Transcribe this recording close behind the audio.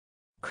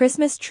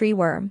Christmas tree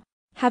worm.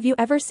 Have you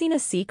ever seen a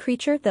sea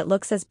creature that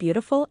looks as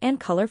beautiful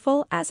and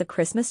colorful as a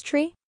Christmas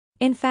tree?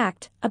 In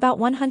fact, about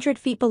 100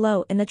 feet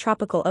below in the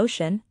tropical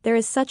ocean, there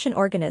is such an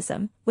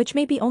organism, which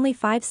may be only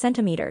 5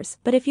 centimeters,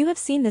 but if you have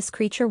seen this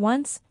creature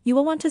once, you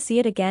will want to see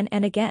it again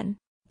and again.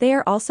 They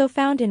are also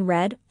found in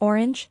red,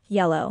 orange,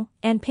 yellow,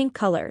 and pink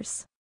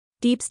colors.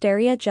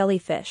 Deepsteria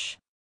jellyfish.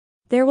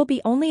 There will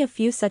be only a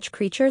few such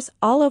creatures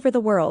all over the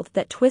world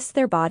that twist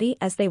their body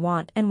as they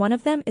want, and one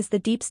of them is the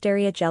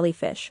Deepsteria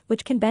jellyfish,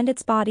 which can bend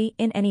its body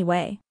in any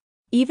way.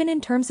 Even in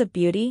terms of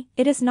beauty,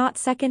 it is not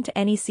second to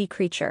any sea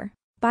creature.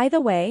 By the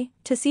way,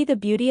 to see the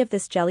beauty of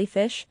this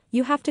jellyfish,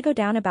 you have to go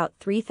down about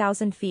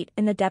 3,000 feet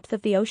in the depth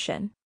of the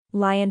ocean.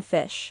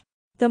 Lionfish.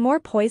 The more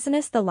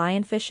poisonous the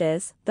lionfish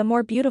is, the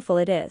more beautiful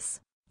it is.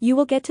 You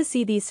will get to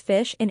see these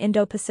fish in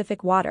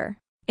Indo-Pacific water.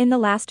 In the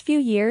last few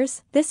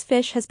years, this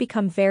fish has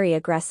become very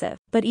aggressive,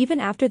 but even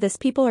after this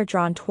people are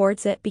drawn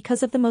towards it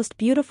because of the most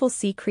beautiful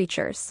sea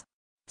creatures.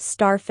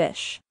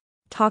 Starfish.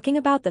 Talking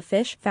about the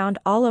fish found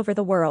all over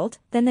the world,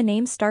 then the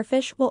name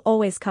starfish will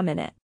always come in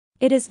it.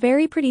 It is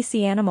very pretty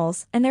sea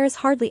animals, and there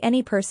is hardly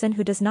any person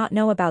who does not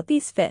know about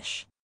these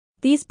fish.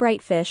 These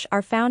bright fish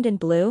are found in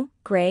blue,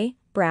 gray,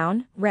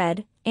 brown,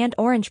 red, and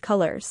orange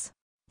colors.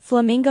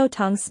 Flamingo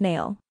tongue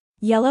snail.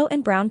 Yellow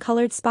and brown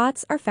colored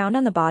spots are found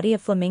on the body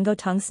of flamingo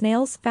tongue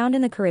snails found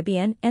in the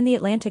Caribbean and the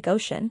Atlantic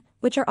Ocean,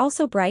 which are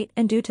also bright,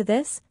 and due to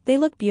this, they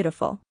look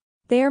beautiful.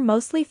 They are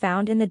mostly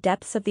found in the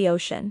depths of the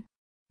ocean.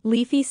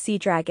 Leafy sea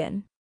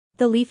dragon.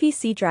 The leafy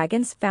sea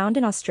dragons found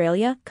in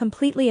Australia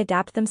completely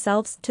adapt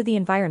themselves to the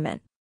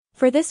environment.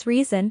 For this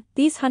reason,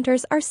 these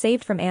hunters are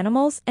saved from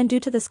animals, and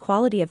due to this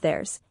quality of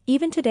theirs,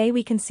 even today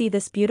we can see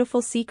this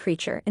beautiful sea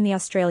creature in the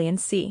Australian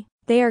Sea.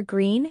 They are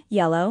green,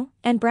 yellow,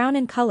 and brown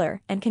in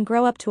color and can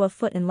grow up to a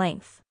foot in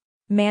length.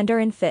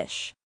 Mandarin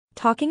fish.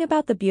 Talking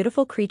about the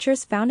beautiful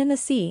creatures found in the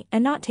sea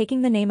and not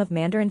taking the name of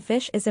mandarin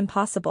fish is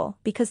impossible,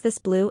 because this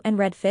blue and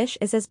red fish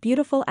is as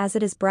beautiful as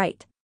it is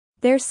bright.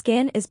 Their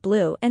skin is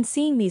blue, and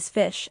seeing these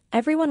fish,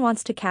 everyone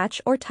wants to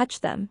catch or touch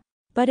them.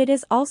 But it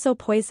is also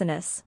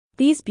poisonous.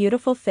 These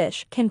beautiful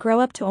fish can grow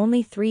up to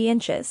only 3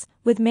 inches,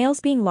 with males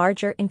being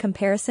larger in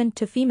comparison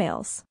to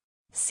females.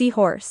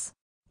 Seahorse.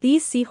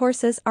 These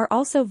seahorses are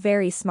also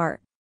very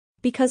smart.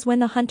 Because when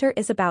the hunter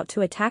is about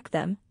to attack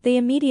them, they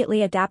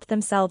immediately adapt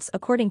themselves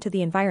according to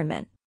the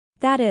environment.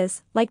 That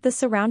is, like the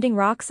surrounding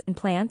rocks and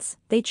plants,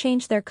 they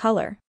change their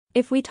color.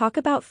 If we talk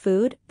about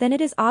food, then it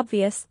is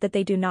obvious that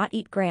they do not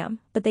eat gram,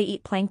 but they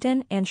eat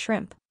plankton and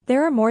shrimp.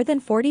 There are more than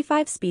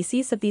 45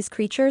 species of these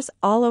creatures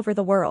all over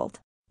the world.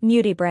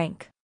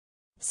 Nudibranch.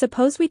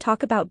 Suppose we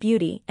talk about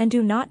beauty and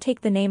do not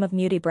take the name of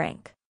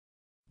nudibranch.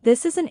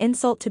 This is an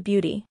insult to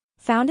beauty.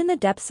 Found in the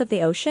depths of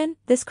the ocean,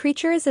 this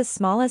creature is as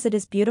small as it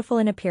is beautiful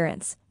in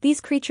appearance. These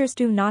creatures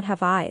do not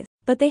have eyes,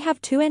 but they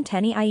have 2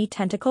 antennae, i.e.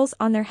 tentacles,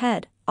 on their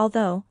head,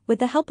 although, with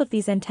the help of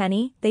these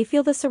antennae, they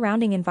feel the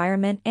surrounding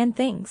environment and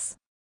things.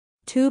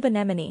 Tube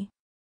anemone.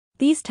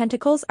 These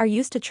tentacles are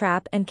used to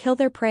trap and kill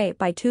their prey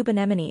by tube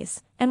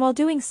anemones, and while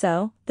doing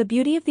so, the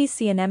beauty of these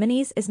sea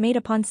anemones is made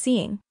upon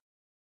seeing.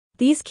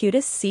 These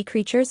cutest sea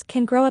creatures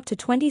can grow up to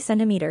 20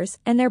 centimeters,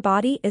 and their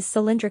body is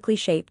cylindrically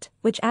shaped,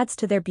 which adds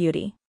to their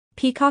beauty.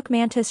 Peacock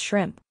mantis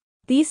shrimp.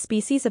 These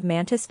species of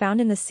mantis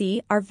found in the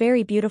sea are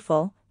very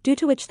beautiful, due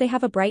to which they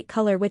have a bright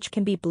color which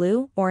can be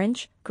blue,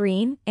 orange,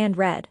 green, and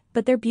red,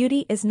 but their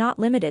beauty is not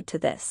limited to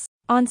this.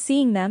 On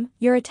seeing them,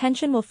 your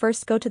attention will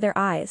first go to their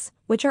eyes,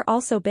 which are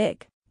also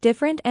big,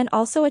 different, and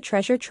also a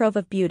treasure trove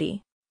of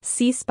beauty.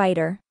 Sea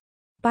spider.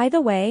 By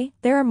the way,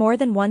 there are more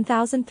than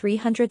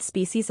 1,300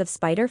 species of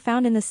spider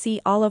found in the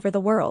sea all over the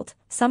world,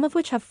 some of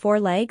which have 4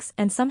 legs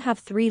and some have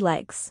 3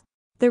 legs.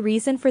 The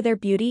reason for their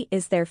beauty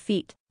is their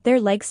feet. Their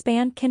leg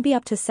span can be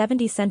up to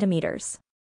 70 centimeters.